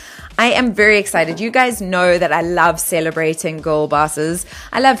I am very excited. You guys know that I love celebrating girl bosses.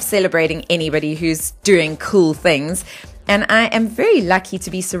 I love celebrating anybody who's doing cool things. And I am very lucky to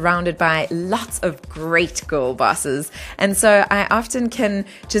be surrounded by lots of great girl bosses. And so I often can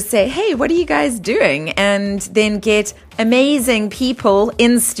just say, hey, what are you guys doing? And then get amazing people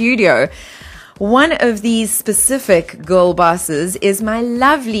in studio. One of these specific girl bosses is my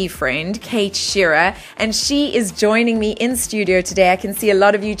lovely friend, Kate Shearer, and she is joining me in studio today. I can see a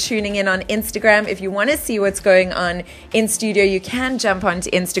lot of you tuning in on Instagram. If you want to see what's going on in studio, you can jump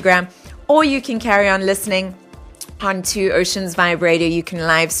onto Instagram, or you can carry on listening on Two Oceans Vibe Radio. You can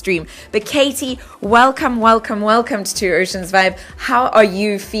live stream. But Katie, welcome to Two Oceans Vibe. How are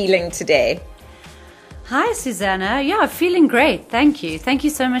you feeling today? Hi, Susana. Yeah, feeling great. Thank you. Thank you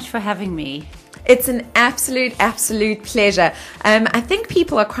so much for having me. It's an absolute pleasure. I think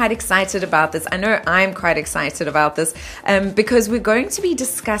people are quite excited about this. I know I'm quite excited about this because we're going to be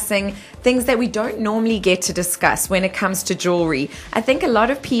discussing things that we don't normally get to discuss when it comes to jewelry. I think a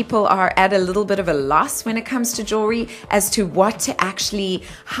lot of people are at a little bit of a loss when it comes to jewelry as to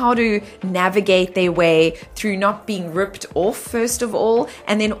how to navigate their way through not being ripped off, first of all,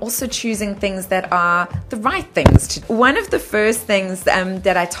 and then also choosing things that are the right things to do. One of the first things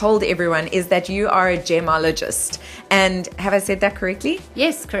that I told everyone is that you are a gemologist. And have I said that correctly?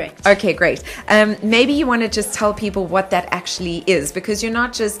 Yes, correct. Okay, great. Maybe you want to just tell people what that actually is, because you're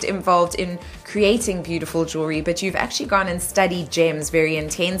not just involved in creating beautiful jewelry, but you've actually gone and studied gems very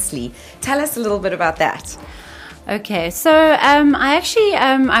intensely. Tell us a little bit about that. Okay, so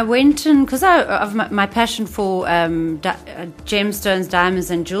I went in because of my passion for gemstones,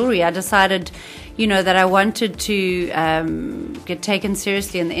 diamonds, and jewelry. I decided, that I wanted to get taken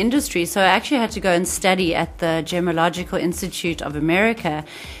seriously in the industry. So I actually had to go and study at the Gemological Institute of America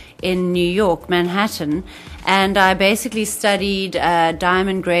in New York, Manhattan, and I basically studied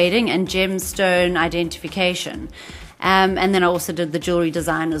diamond grading and gemstone identification. And then I also did the jewelry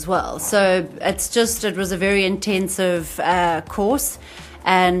design as well. So it was a very intensive course.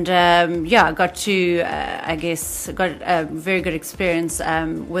 And I got got a very good experience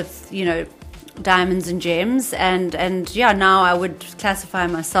with, diamonds and gems. And now I would classify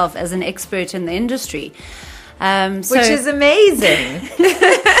myself as an expert in the industry. Which is amazing.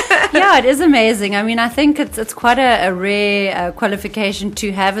 Yeah, it is amazing. I mean, I think it's quite a rare qualification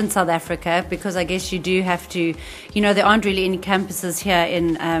to have in South Africa, because I guess you do have to, there aren't really any campuses here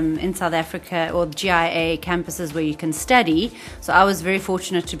in South Africa, or GIA campuses where you can study. So I was very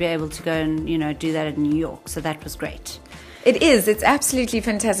fortunate to be able to go and, do that in New York. So that was great. It is. It's absolutely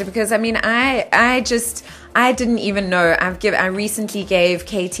fantastic, because I mean, I didn't even know. I recently gave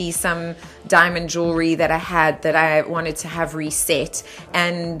Katie some diamond jewelry that I had that I wanted to have reset,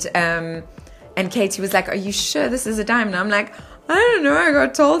 and Katie was like, "Are you sure this is a diamond?" I'm like, I don't know. I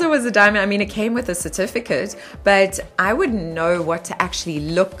got told it was a diamond. I mean, it came with a certificate, but I wouldn't know what to actually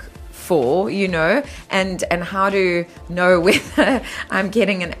look for, and how to know whether I'm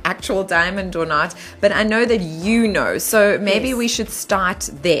getting an actual diamond or not. But I know that so maybe Yes. we should start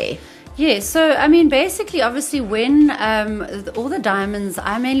there. Yeah, so I mean, basically, obviously, when all the diamonds,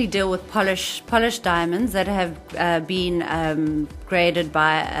 I mainly deal with polished diamonds that have been graded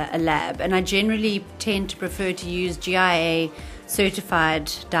by a lab, and I generally tend to prefer to use GIA certified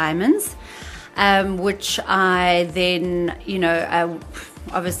diamonds, which I then,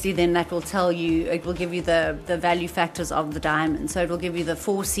 obviously then that will tell you, it will give you the value factors of the diamond. So it will give you the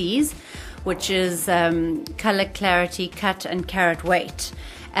 4 C's, which is color, clarity, cut, and carat weight.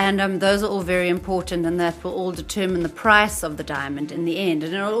 And those are all very important, and that will all determine the price of the diamond in the end.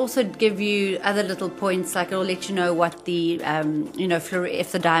 And it will also give you other little points, like it will let you know what the,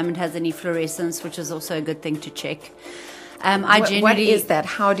 if the diamond has any fluorescence, which is also a good thing to check. What is that?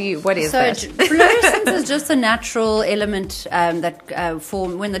 What is that? Fluorescence is just a natural element that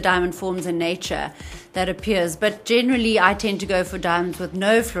when the diamond forms in nature, that appears. But generally, I tend to go for diamonds with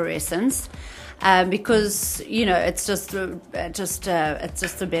no fluorescence. Because it's just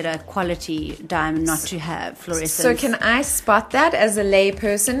a better quality diamond not to have fluorescence. So can I spot that as a lay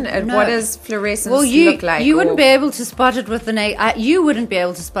person? No. What does fluorescence look like? You wouldn't be able to spot it with the you wouldn't be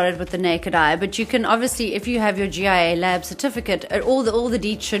able to spot it with the naked eye, but you can obviously, if you have your GIA lab certificate, all the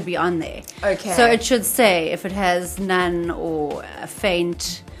deets should be on there. Okay. So it should say if it has none or a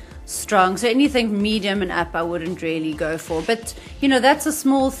faint, strong. So anything medium and up I wouldn't really go for, but that's a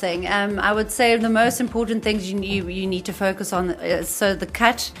small thing. I would say the most important things you need to focus on is the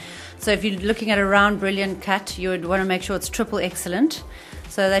cut. So if you're looking at a round brilliant cut, you would want to make sure it's triple excellent.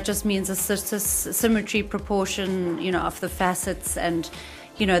 So that just means a symmetry, proportion of the facets, and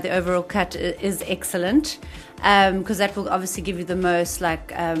the overall cut is excellent. Because that will obviously give you the most fire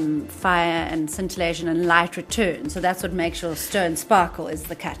and scintillation and light return. So that's what makes your stone sparkle is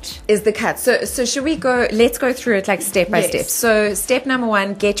the cut. So should we let's go through it like step by step. So step number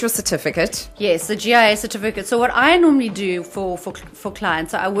 1, get your certificate. Yes, the GIA certificate. So what I normally do for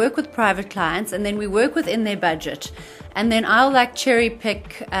clients, so I work with private clients and then we work within their budget. And then I'll cherry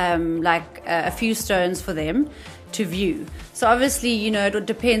pick a few stones for them to view. So obviously, it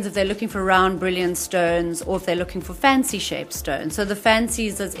depends if they're looking for round, brilliant stones or if they're looking for fancy shaped stones. So the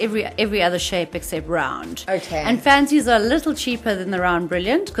fancies is every other shape except round. Okay. And fancies are a little cheaper than the round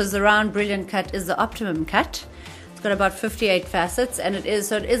brilliant because the round brilliant cut is the optimum cut. It's got about 58 facets and it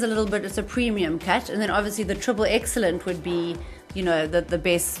is a little bit, it's a premium cut. And then obviously the triple excellent would be, the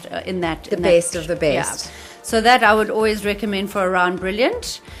best in that. The best of the best. Yeah. So that I would always recommend for a round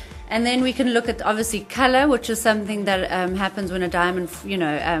brilliant. And then we can look at obviously color, which is something that happens when a diamond,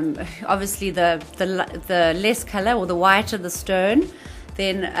 obviously the less color or the whiter the stone,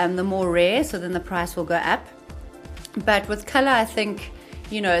 then the more rare, so then the price will go up. But with color, I think,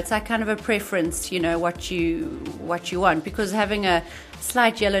 it's like kind of a preference, what you want, because having a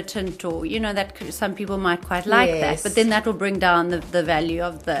slight yellow tint or, that some people might quite like that, but then that will bring down the value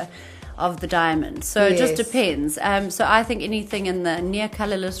of the diamond. So it just depends. So I think anything in the near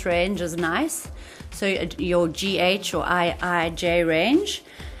colorless range is nice. So your GH or IIJ range.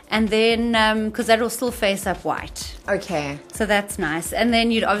 And then, because that will still face up white. Okay. So that's nice. And then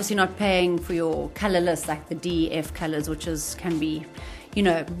you're obviously not paying for your colorless, like the DF colors, which can be,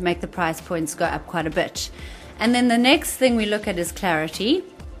 make the price points go up quite a bit. And then the next thing we look at is clarity.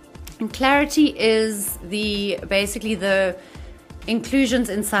 And clarity is basically the inclusions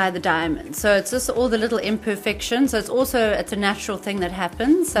inside the diamond. So it's just all the little imperfections. So it's a natural thing that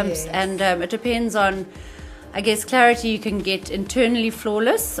happens. And it depends on, I guess, clarity you can get internally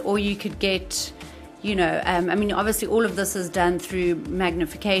flawless, or you could get, obviously all of this is done through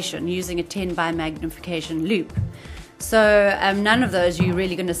magnification, using a 10 by magnification loop. So none of those you're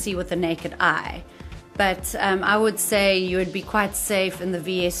really going to see with the naked eye. But I would say you would be quite safe in the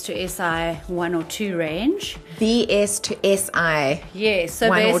VS to SI 1 or 2 range. VS to SI. Yes, so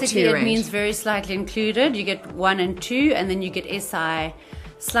 1 or 2 basically it range. means very slightly included. You get 1 and 2, and then you get SI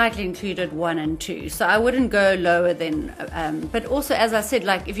slightly included 1 and 2. So I wouldn't go lower than, but also, as I said,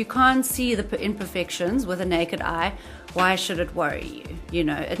 if you can't see the imperfections with a naked eye, why should it worry you?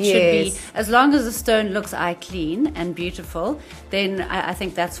 It should be, as long as the stone looks eye clean and beautiful, then I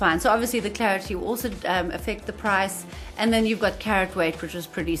think that's fine. So obviously the clarity will also affect the price. And then you've got carat weight, which is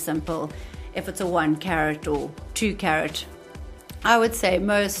pretty simple. If it's a 1 carat or 2 carat, I would say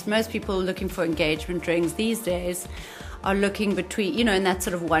most people looking for engagement rings these days are looking between, in that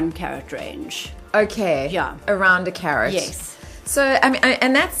sort of 1 carat range. Okay. Yeah. Around a carat. Yes. So,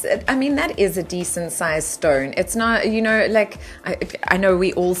 that is a decent sized stone. It's not, I know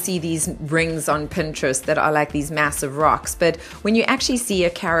we all see these rings on Pinterest that are like these massive rocks, but when you actually see a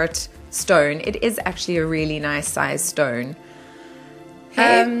carat stone, it is actually a really nice sized stone.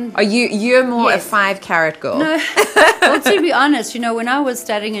 Hey? You're more a 5 carat girl? No. Well, to be honest, when I was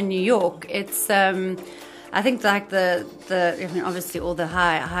studying in New York, it's I think obviously all the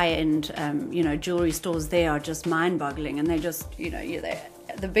high end jewelry stores there are just mind boggling, and they just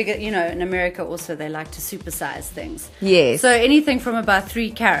the bigger in America also they like to supersize things. Yes. So anything from about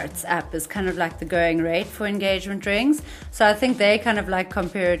 3 carats up is kind of like the going rate for engagement rings. So I think they kind of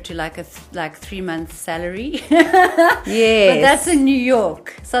compare it to like 3-month salary. Yes. But that's in New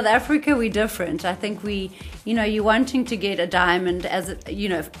York. South Africa, we're different. I think you're wanting to get a diamond as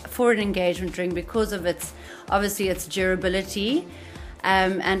for an engagement ring because of its durability.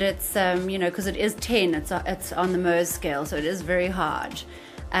 And it's because it is 10, it's on the Mohs scale, so it is very hard.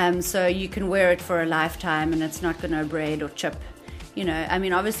 So you can wear it for a lifetime, and it's not going to abrade or chip.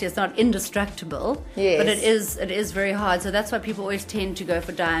 Obviously it's not indestructible, yes, but it is very hard. So that's why people always tend to go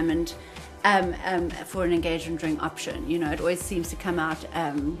for diamond for an engagement ring option. It always seems to come out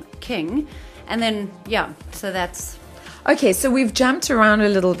king, and then so that's. Okay, so we've jumped around a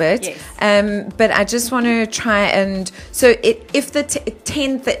little bit, yes. But I just want to try and if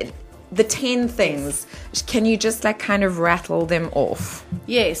the 10 things, can you just kind of rattle them off?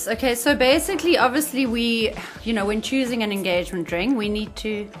 Yes. Okay. So basically, obviously, when choosing an engagement ring, we need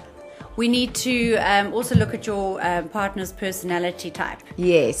to also look at your partner's personality type.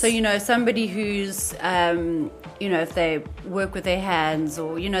 Yes. So somebody who's if they work with their hands,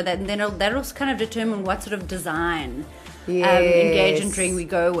 or that'll kind of determine what sort of design. Yes. Engagement ring we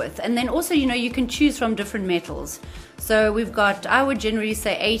go with. And then also you can choose from different metals. So we've got, I would generally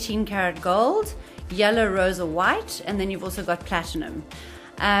say 18 karat gold, yellow, rose or white, and then you've also got platinum.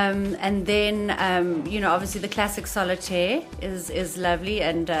 And then, obviously the classic solitaire is lovely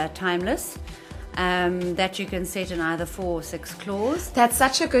and timeless. That you can set in either 4 or 6 claws. That's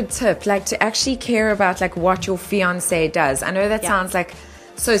such a good tip, like to actually care about like what your fiance does. I know that sounds like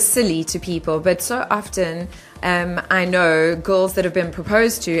so silly to people, but so often I know girls that have been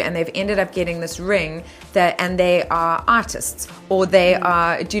proposed to and they've ended up getting this ring and they are artists, or they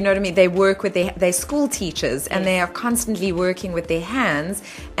are, do you know what I mean? They work with they're school teachers and they are constantly working with their hands,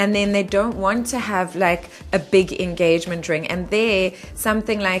 and then they don't want to have like a big engagement ring, and they're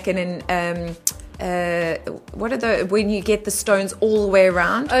something like what are when you get the stones all the way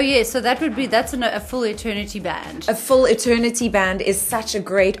around? Oh yeah, so that's a full eternity band. A full eternity band is such a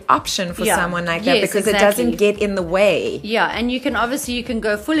great option for someone like that, because it doesn't get in the way. Yeah, and you can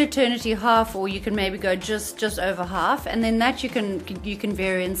go full eternity half, or you can maybe go just over half, and then that you can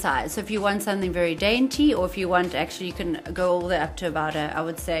vary in size. So if you want something very dainty, or if you want, actually you can go all the way up to about I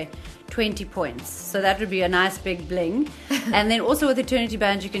would say 20 points. So that would be a nice big bling. And then also with eternity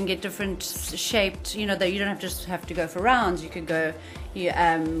bands, you can get different shaped, that you don't just have to go for rounds. You could go,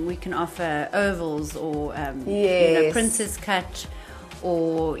 we can offer ovals, or princess cut,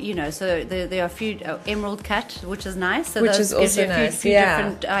 or so there are a few emerald cut, which is nice. So which is also nice. Few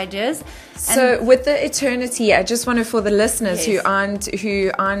different ideas. So with the eternity, I just wanted for the listeners who aren't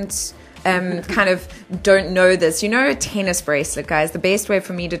kind of don't know this. A tennis bracelet, guys. The best way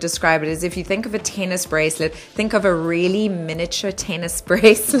for me to describe it is, if you think of a tennis bracelet, think of a really miniature tennis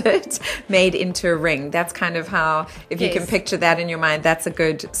bracelet made into a ring. That's kind of how, if you can picture that in your mind, that's a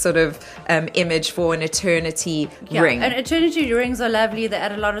good sort of image for an eternity ring. And eternity rings are lovely. They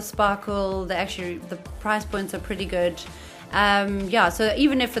add a lot of sparkle. The price points are pretty good. So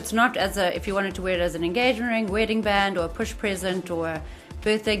even if it's not if you wanted to wear it as an engagement ring, wedding band, or a push present, or a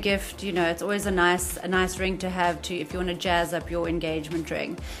birthday gift, it's always a nice ring to have if you want to jazz up your engagement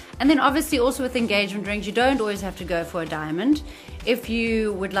ring. And then obviously also with engagement rings, you don't always have to go for a diamond. If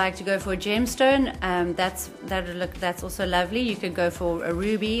you would like to go for a gemstone, that's also lovely. You could go for a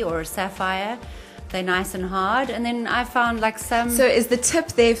ruby or a sapphire. They're nice and hard. And then I found So is the tip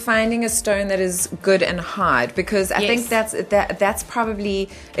there finding a stone that is good and hard? Because I think that's probably,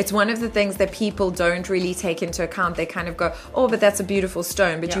 it's one of the things that people don't really take into account. They kind of go, oh, but that's a beautiful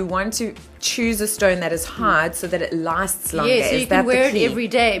stone. But you want to choose a stone that is hard so that it lasts longer. Yeah, so you can wear it every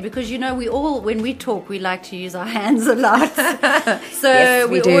day, because we all, when we talk, we like to use our hands a lot. So yes,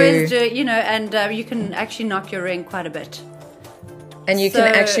 we always do, and you can actually knock your ring quite a bit. And you can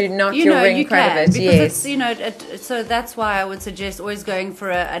actually knock your ring quite a bit, because it's, so that's why I would suggest always going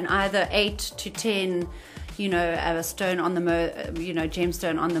for an either 8 to 10, a stone on the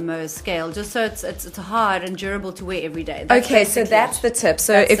gemstone on the Mohs scale, just so it's hard and durable to wear every day. So that's the tip.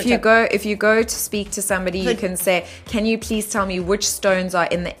 So if you go to speak to somebody, you can say, can you please tell me which stones are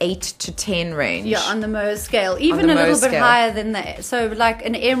in the 8 to 10 range? Yeah, on the Mohs scale, even a little bit higher than that. So like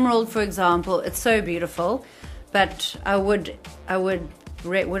an emerald, for example, it's so beautiful. But I wouldn't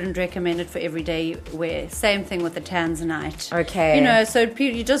recommend it for everyday wear. Same thing with the tanzanite. Okay. So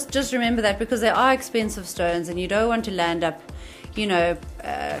you just remember that, because they are expensive stones, and you don't want to land up,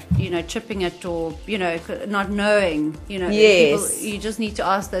 chipping it, or not knowing. Yes. People, you just need to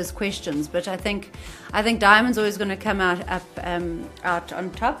ask those questions. But I think diamond's always going to come out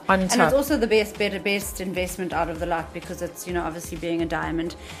on top. And it's also the best investment out of the lot, because it's obviously being a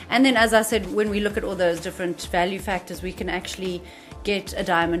diamond. And then, as I said, when we look at all those different value factors, we can actually get a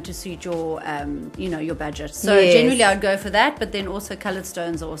diamond to suit your your budget. So generally I would go for that, but then also colored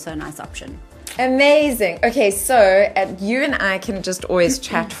stones are also a nice option. Amazing. Okay, so you and I can just always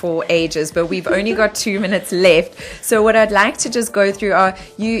chat for ages, but we've only got 2 minutes left. So what I'd like to just go through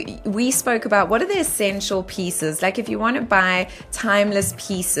we spoke about what are the essential pieces. Like if you want to buy timeless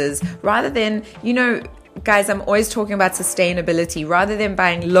pieces, rather than, guys, I'm always talking about sustainability. Rather than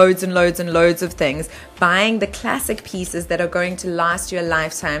buying loads and loads and loads of things, buying the classic pieces that are going to last you a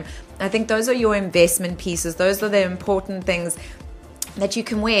lifetime. I think those are your investment pieces. Those are the important things that you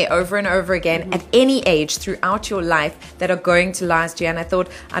can wear over and over again at any age throughout your life that are going to last you. And I thought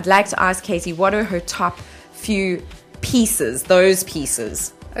I'd like to ask Katie, what are her top few pieces, those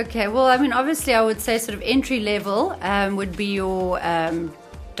pieces? Okay, well, obviously I would say sort of entry level would be your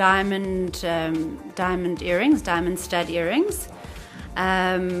diamond earrings, diamond stud earrings,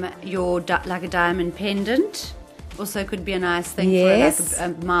 like a diamond pendant. Also could be a nice thing for like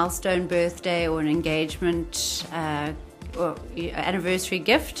a milestone birthday or an engagement or anniversary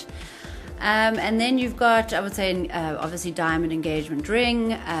gift. And then you've got, I would say, obviously diamond engagement ring,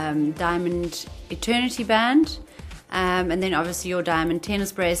 diamond eternity band, and then obviously your diamond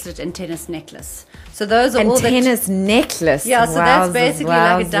tennis bracelet and tennis necklace. So those are and all tennis necklace. Yeah, so that's basically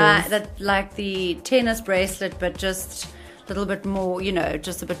wowzers. like the tennis bracelet, but just a little bit more,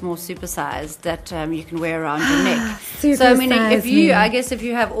 just a bit more supersized that you can wear around your neck. So I mean, I guess if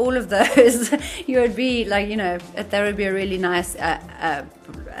you have all of those, you would be like, that would be a really nice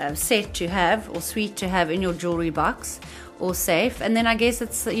set to have or suite to have in your jewelry box or safe. And then I guess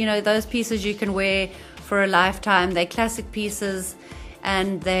it's those pieces you can wear for a lifetime. They're classic pieces.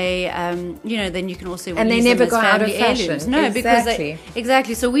 And they, then you can also and they never go out of fashion. Heirlooms. No, exactly. Because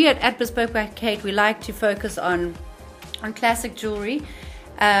exactly. So we at Bespoke by Kate, we like to focus on classic jewelry,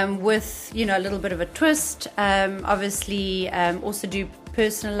 with a little bit of a twist. Obviously, also do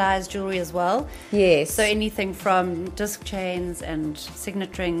personalized jewelry as well. Yes. So anything from disc chains and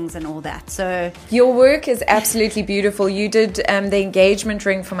signet rings and all that. So your work is absolutely beautiful. You did the engagement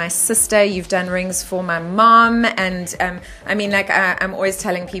ring for my sister. You've done rings for my mom. And I'm always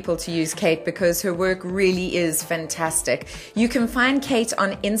telling people to use Kate because her work really is fantastic. You can find Kate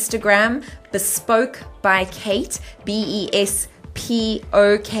on Instagram, Bespoke by Kate, BESPOKE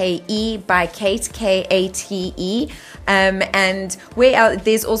by Kate, KATE. And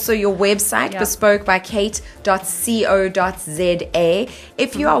there's also your website, bespokebykate.co.za.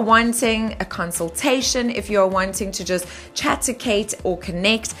 If you are wanting a consultation, if you are wanting to just chat to Kate or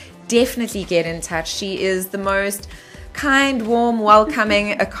connect, definitely get in touch. She is the most kind, warm,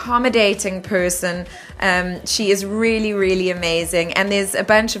 welcoming, accommodating person. She is really, really amazing. And there's a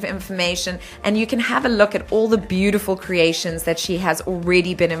bunch of information, and you can have a look at all the beautiful creations that she has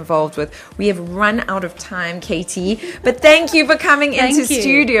already been involved with. We have run out of time, Katie, but thank you for coming into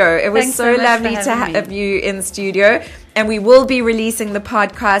studio. It was so lovely to have you in studio. And we will be releasing the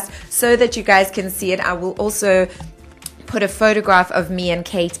podcast so that you guys can see it. I will also put a photograph of me and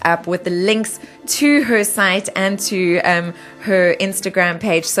Kate up with the links to her site and to her Instagram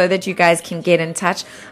page so that you guys can get in touch.